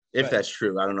 If That's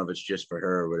true. I don't know if it's just for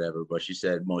her or whatever, but she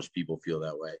said most people feel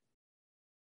that way.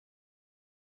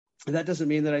 And that doesn't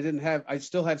mean that I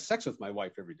still had sex with my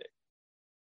wife every day,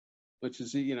 which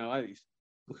is, I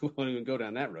won't even go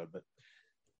down that road, but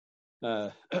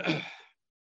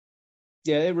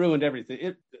yeah, it ruined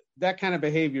everything. That kind of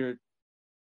behavior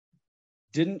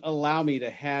didn't allow me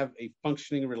to have a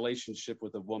functioning relationship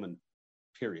with a woman,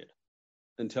 period,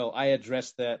 until I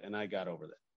addressed that and I got over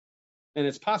that. And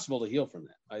it's possible to heal from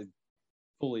that. I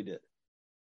fully did.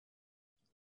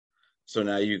 So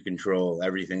now you control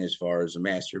everything as far as the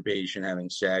masturbation, having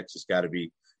sex. It's got to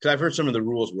be, because I've heard some of the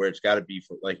rules where it's got to be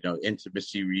for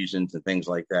intimacy reasons and things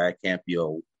like that. It can't be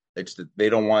they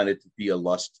don't want it to be a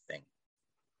lust thing.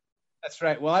 That's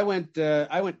right. Well, I went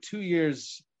 2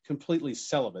 years completely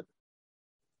celibate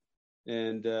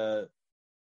and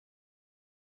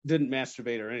didn't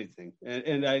masturbate or anything.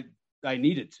 And I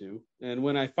needed to. And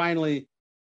when I finally,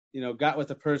 got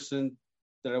with a person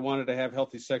that I wanted to have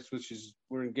healthy sex with,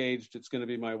 we're engaged. It's going to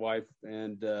be my wife.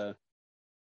 And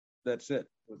that's it.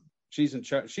 She's in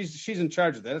charge. She's in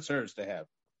charge of that. It's hers to have.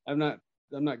 I'm not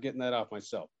getting that off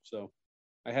myself. So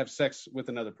I have sex with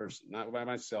another person, not by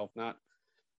myself, not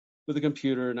with a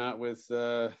computer, not with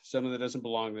someone that doesn't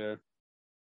belong there.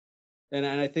 And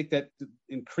I think that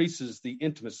increases the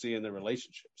intimacy in the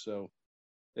relationship. So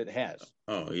it has.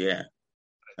 Oh, yeah.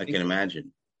 I can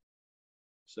imagine.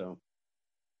 So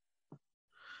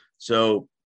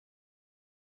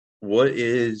what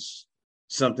is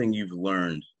something you've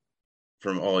learned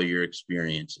from all your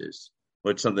experiences?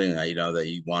 What's something that, that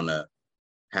you want to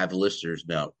have listeners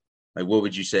know? Like, what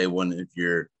would you say one of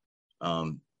your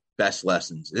best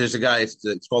lessons? There's a guy,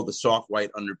 it's called The Soft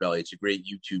White Underbelly. It's a great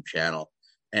YouTube channel.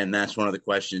 And that's one of the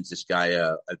questions this guy,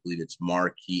 I believe it's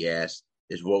Mark, he asked,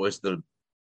 is what was the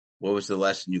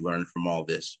lesson you learned from all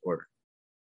this?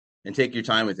 And take your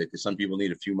time with it, because some people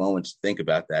need a few moments to think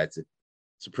about that.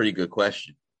 It's a pretty good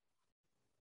question.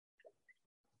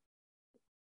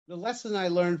 The lesson I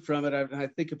learned from it, I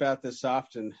think about this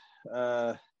often.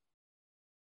 Well,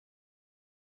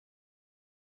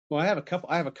 I have a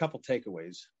couple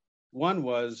takeaways. One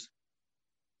was,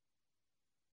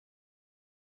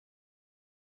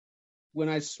 when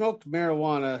I smoked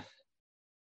marijuana,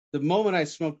 the moment I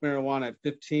smoked marijuana at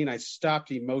 15, I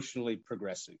stopped emotionally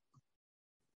progressing.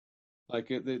 Like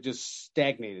it just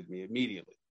stagnated me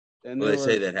immediately. And they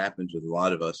say that happens with a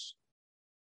lot of us.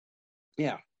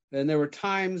 Yeah. And there were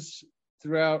times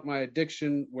throughout my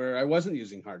addiction where I wasn't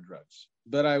using hard drugs,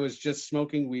 but I was just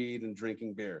smoking weed and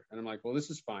drinking beer. And I'm like, well, this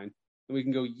is fine. And we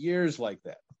can go years like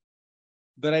that.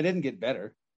 But I didn't get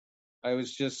better. I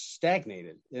was just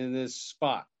stagnated in this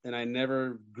spot. And I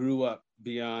never grew up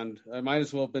beyond, I might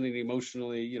as well have been an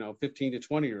emotionally, 15 to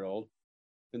 20-year-old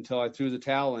until I threw the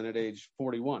towel in at age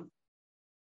 41.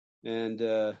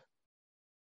 And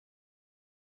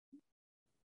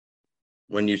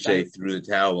when you say threw the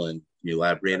towel in, Can you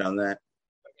elaborate on that?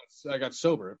 I got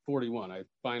sober at 41. I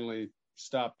finally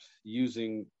stopped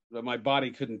using, my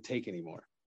body couldn't take anymore.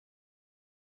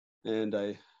 And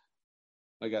I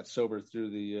got sober through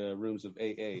the rooms of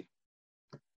AA.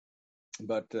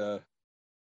 But,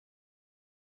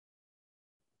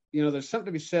 there's something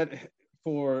to be said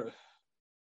for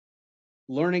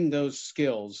learning those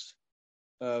skills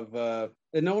of,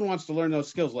 and no one wants to learn those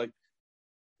skills. Like,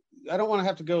 I don't want to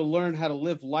have to go learn how to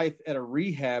live life at a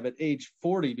rehab at age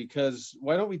 40, because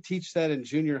why don't we teach that in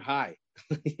junior high?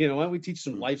 Why don't we teach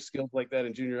some life skills like that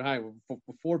in junior high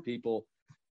before people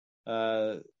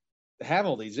have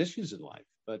all these issues in life?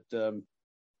 But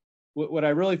what I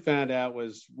really found out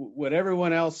was what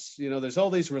everyone else, there's all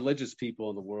these religious people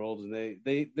in the world, and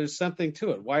there's something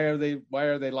to it. Why are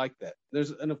they like that?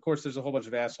 And of course there's a whole bunch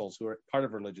of assholes who are part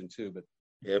of religion too, but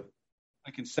yep,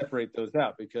 I can separate those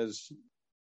out, because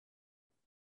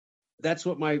that's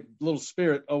what my little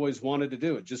spirit always wanted to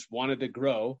do. It just wanted to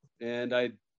grow, and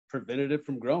I prevented it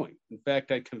from growing. In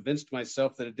fact, I convinced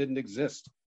myself that it didn't exist.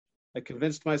 I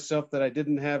convinced myself that I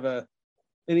didn't have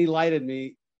any light in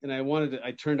me, and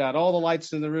I turned out all the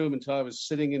lights in the room until I was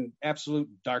sitting in absolute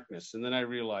darkness. And then I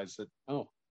realized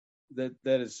that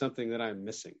that is something that I'm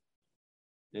missing.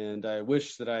 And I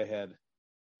wish that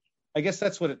I guess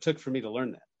that's what it took for me to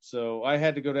learn that. So I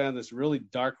had to go down this really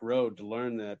dark road to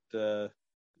learn that,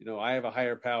 I have a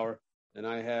higher power, and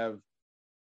I have,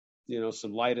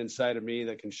 some light inside of me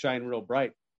that can shine real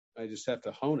bright. I just have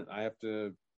to hone it. I have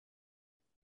to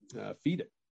feed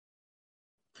it.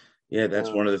 Yeah, that's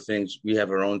one of the things. We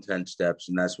have our own 10 steps,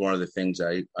 and that's one of the things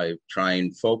I try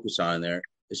and focus on there,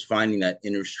 is finding that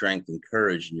inner strength and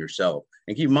courage in yourself.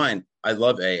 And keep in mind, I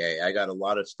love AA. I got a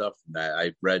lot of stuff from that.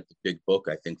 I've read the big book,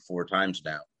 I think, 4 times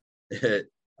now.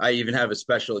 I even have a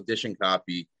special edition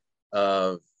copy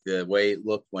of the way it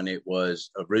looked when it was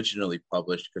originally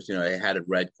published, because, it had a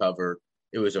red cover.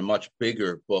 It was a much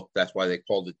bigger book. That's why they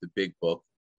called it the big book.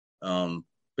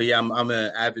 But yeah, I'm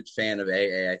an avid fan of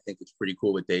AA. I think it's pretty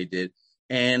cool what they did.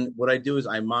 And what I do is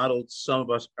I modeled some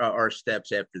of our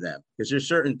steps after them, because there's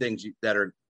certain things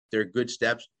they're good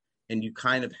steps, and you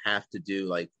kind of have to do,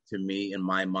 like, to me, in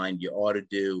my mind, you ought to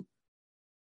do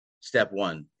step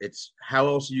 1. It's how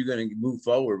else are you going to move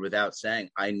forward without saying,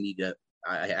 I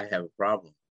have a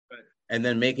problem. Right. And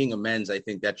then making amends, I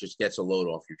think that just gets a load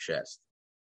off your chest.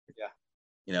 Yeah.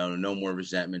 No more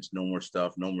resentments, no more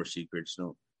stuff, no more secrets.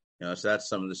 So that's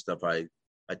some of the stuff I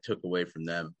took away from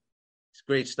them. It's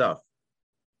great stuff.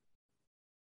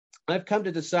 I've come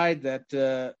to decide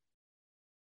that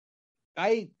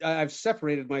I've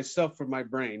separated myself from my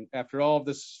brain after all of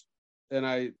this, and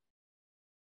I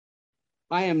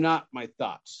am not my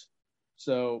thoughts.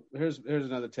 So here's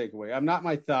another takeaway. I'm not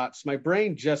my thoughts. My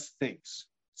brain just thinks.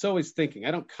 It's always thinking.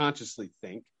 I don't consciously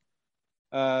think.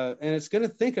 And it's going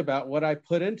to think about what I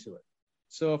put into it.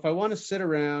 So if I want to sit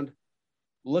around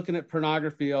looking at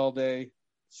pornography all day,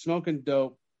 smoking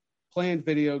dope, playing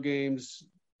video games,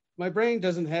 my brain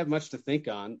doesn't have much to think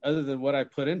on other than what I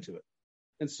put into it.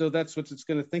 And so that's what it's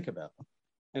going to think about.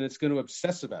 And it's going to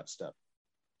obsess about stuff.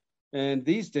 And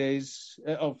these days,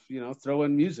 throw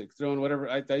in music, throw in whatever.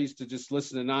 I used to just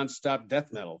listen to nonstop death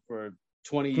metal for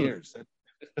 20 years.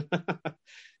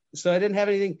 So I didn't have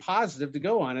anything positive to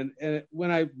go on. And when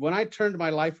I turned my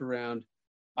life around,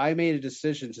 I made a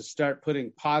decision to start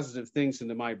putting positive things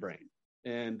into my brain.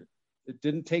 And it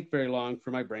didn't take very long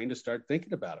for my brain to start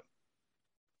thinking about them.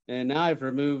 And now I've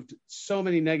removed so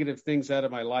many negative things out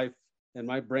of my life, and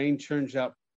my brain churns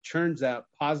out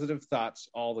positive thoughts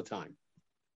all the time.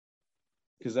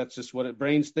 Because that's just what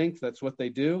brains think. That's what they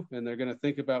do. And they're going to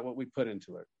think about what we put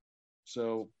into it.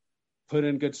 So put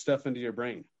in good stuff into your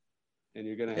brain, and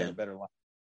you're going to have a better life.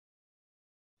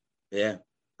 Yeah,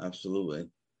 absolutely.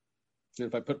 And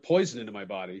if I put poison into my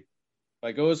body, if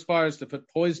I go as far as to put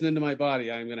poison into my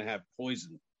body, I'm going to have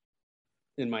poison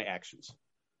in my actions.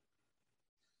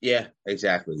 Yeah,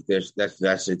 exactly.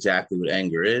 That's exactly what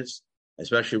anger is,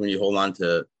 especially when you hold on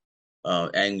to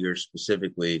anger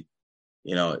specifically.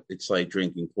 It's like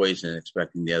drinking poison and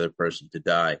expecting the other person to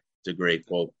die. It's a great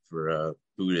quote for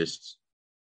Buddhists.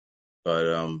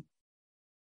 But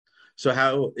so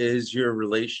how is your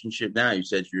relationship now? You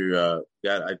said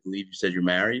I believe you said you're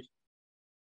married.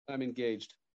 I'm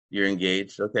engaged. You're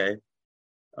engaged. Okay.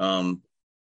 And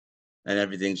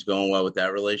everything's going well with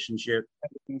that relationship?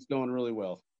 Everything's going really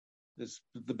well. It's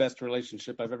the best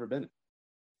relationship I've ever been in.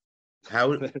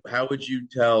 How would you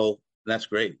tell? That's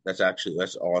great. That's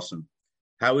awesome.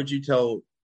 How would you tell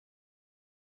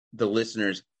the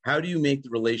listeners, how do you make the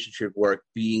relationship work,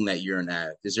 being that you're an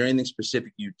addict? Is there anything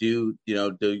specific you do?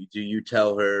 Do you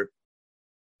tell her,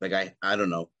 like I don't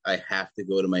know, I have to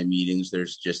go to my meetings.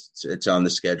 It's on the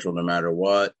schedule no matter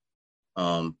what.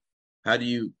 How do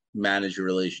you manage your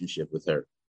relationship with her?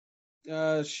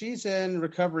 She's in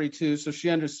recovery too, so she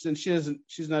understands.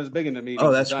 She's not as big into Oh, meetings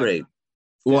as that's I am. great.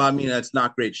 Well, Yeah. I mean, that's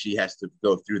not great. She has to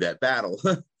go through that battle,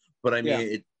 but I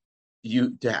mean,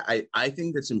 Yeah. I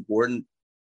think that's important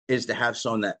is to have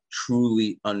someone that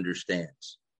truly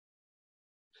understands.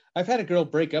 I've had a girl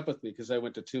break up with me because I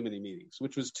went to too many meetings,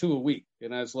 which was 2 a week,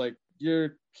 and I was like,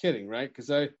 "You're kidding, right?"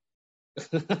 Because I,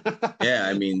 Yeah,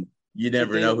 I mean, you the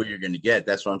never know daily, who you're going to get.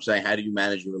 That's what I'm saying. How do you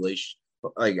manage your relationship?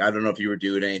 Like, I don't know if you were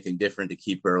doing anything different to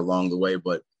keep her along the way,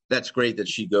 but that's great that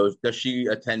she goes. Does she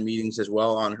attend meetings as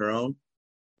well on her own?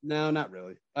 no, not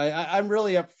really. I'm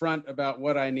really upfront about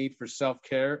what I need for self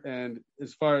care, and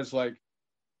as far as like,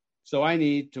 so I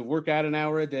need to work out an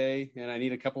hour a day, and I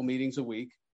need a couple meetings a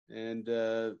week, and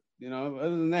other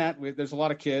than that, there's a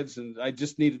lot of kids, and I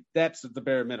just need that's the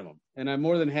bare minimum, and I'm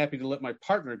more than happy to let my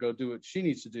partner go do what she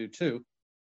needs to do too.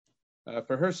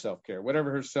 For her self care,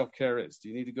 whatever her self care is. Do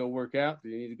you need to go work out? Do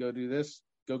you need to go do this?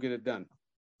 Go get it done.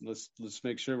 Let's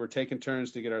make sure we're taking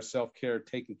turns to get our self care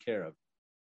taken care of.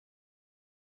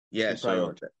 Yeah, And so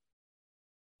priority.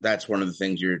 that's one of the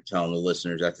things you're telling the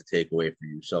listeners that's a takeaway for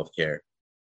you, self care.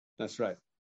 That's right.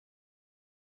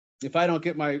 If I don't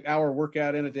get my hour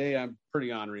workout in a day, I'm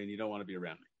pretty ornery and you don't want to be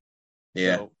around me.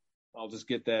 Yeah. So I'll just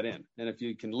get that in. And if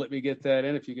you can let me get that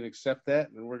in, if you can accept that,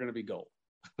 then we're going to be gold.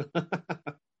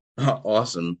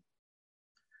 Awesome.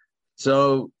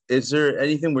 So, is there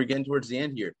anything we're getting towards the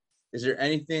end here? Is there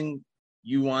anything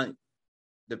you want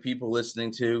the people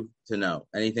listening to know?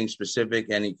 Anything specific?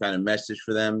 Any kind of message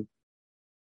for them?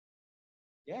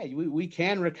 Yeah, we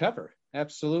can recover.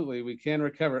 Absolutely, we can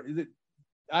recover.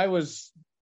 I was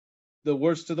the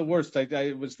worst of the worst.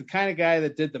 I was the kind of guy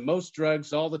that did the most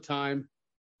drugs all the time,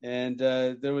 and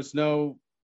there was no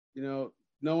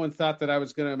one thought that I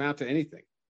was going to amount to anything.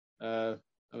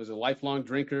 I was a lifelong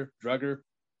drinker, drugger,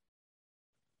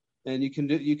 and you can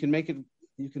make it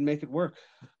work.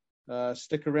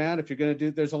 Stick around if you're going to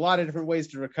do. There's a lot of different ways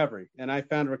to recovery, and I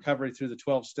found recovery through the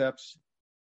 12 steps.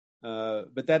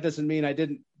 But that doesn't mean I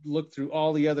didn't look through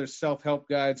all the other self-help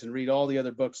guides and read all the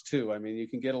other books too. I mean, you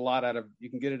can get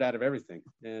it out of everything,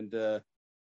 and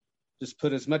just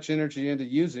put as much energy into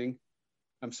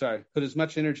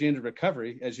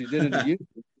recovery as you did into using,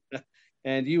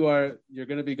 and you're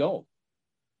going to be gold.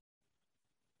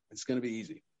 It's going to be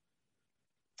easy.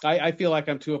 I feel like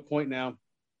I'm to a point now.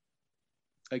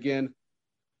 Again,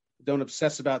 don't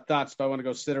obsess about thoughts. If I want to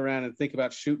go sit around and think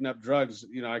about shooting up drugs,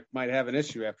 I might have an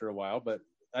issue after a while, but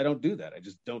I don't do that. I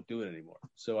just don't do it anymore.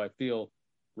 So I feel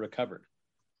recovered.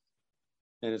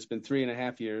 And it's been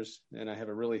 3.5 years, and I have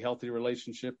a really healthy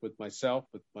relationship with myself,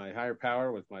 with my higher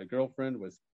power, with my girlfriend,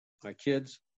 with my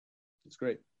kids. It's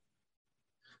great.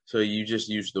 So you just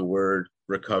used the word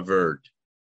recovered,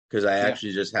 because I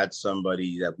actually just had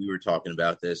somebody that we were talking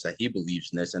about this, that he believes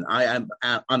in this, and I'm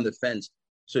on the fence.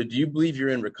 So do you believe you're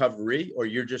in recovery, or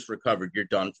you're just recovered? You're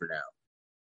done for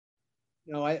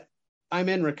now? I'm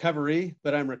in recovery,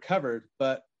 but I'm recovered.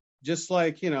 But just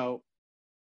like, if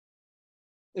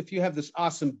you have this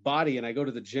awesome body and I go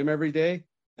to the gym every day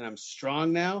and I'm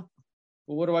strong now,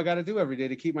 well, what do I got to do every day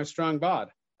to keep my strong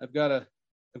bod? I've got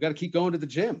to keep going to the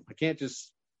gym. I can't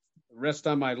just rest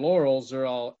on my laurels or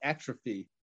I'll atrophy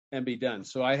and be done.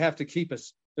 So I have to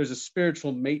there's a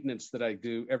spiritual maintenance that I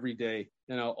do every day,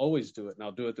 and I'll always do it, and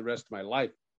I'll do it the rest of my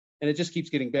life. And it just keeps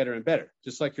getting better and better.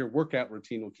 Just like your workout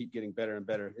routine will keep getting better and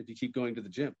better if you keep going to the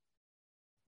gym.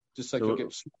 Just like you'll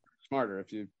get smarter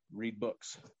if you read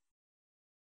books.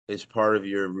 Is part of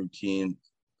your routine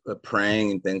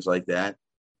praying and things like that?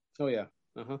 Oh, yeah.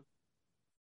 Uh-huh.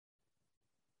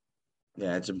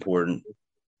 Yeah, it's important.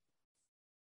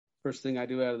 First thing I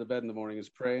do out of the bed in the morning is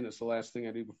pray, and it's the last thing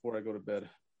I do before I go to bed.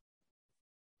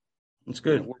 It's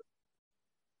good.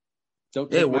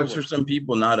 It works for some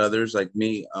people, not others. Like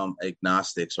me, I'm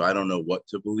agnostic, so I don't know what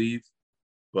to believe.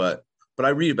 But I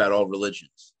read about all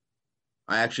religions.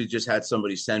 I actually just had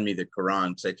somebody send me the Quran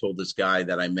because I told this guy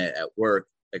that I met at work,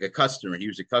 like a customer. He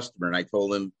was a customer, and I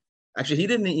told him, actually, he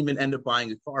didn't even end up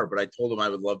buying a car, but I told him I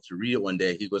would love to read it one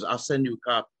day. He goes, "I'll send you a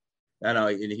copy." And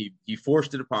he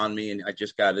forced it upon me, and I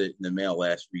just got it in the mail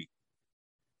last week.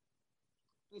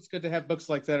 It's good to have books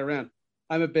like that around.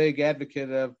 I'm a big advocate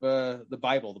of the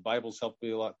Bible. The Bible's helped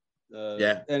me a lot.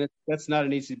 And that's not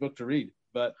an easy book to read.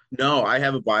 But no, I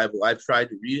have a Bible. I've tried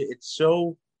to read it.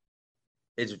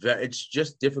 It's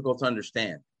just difficult to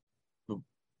understand.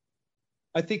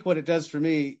 I think what it does for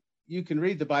me, you can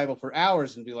read the Bible for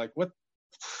hours and be like, what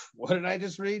did I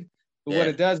just read? But what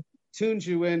it does, tunes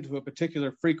you into a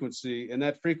particular frequency, and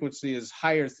that frequency is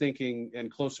higher thinking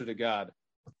and closer to God.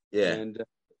 Yeah. And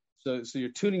so you're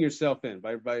tuning yourself in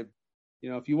by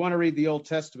if you want to read the Old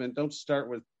Testament, don't start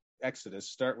with Exodus,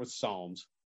 start with Psalms,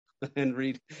 and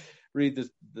read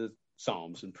the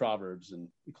Psalms and Proverbs and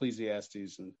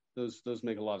Ecclesiastes, and those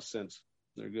make a lot of sense.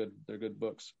 They're good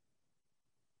books.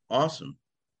 Awesome.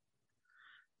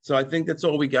 So I think that's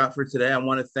all we got for today. I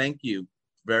want to thank you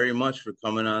very much for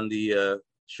coming on the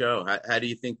show. How do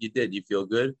you think you did? You feel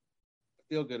good? I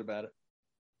feel good about it.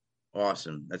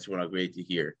 Awesome. That's what I'm great to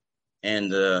hear.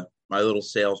 And my little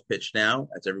sales pitch now,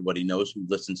 as everybody knows who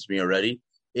listens to me already.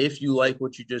 If you like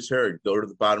what you just heard, go to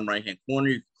the bottom right-hand corner.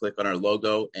 You can click on our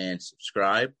logo and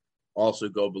subscribe. Also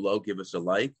go below, give us a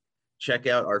like. Check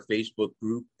out our Facebook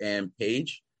group and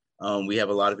page. We have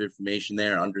a lot of information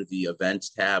there under the events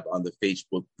tab on the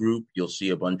Facebook group. You'll see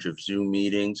a bunch of Zoom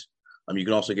meetings. You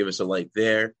can also give us a like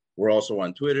there. We're also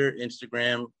on Twitter,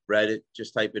 Instagram, Reddit.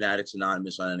 Just type in Addicts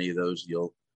Anonymous on any of those.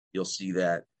 You'll see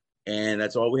that. And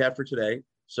that's all we have for today.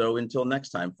 So until next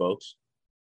time, folks.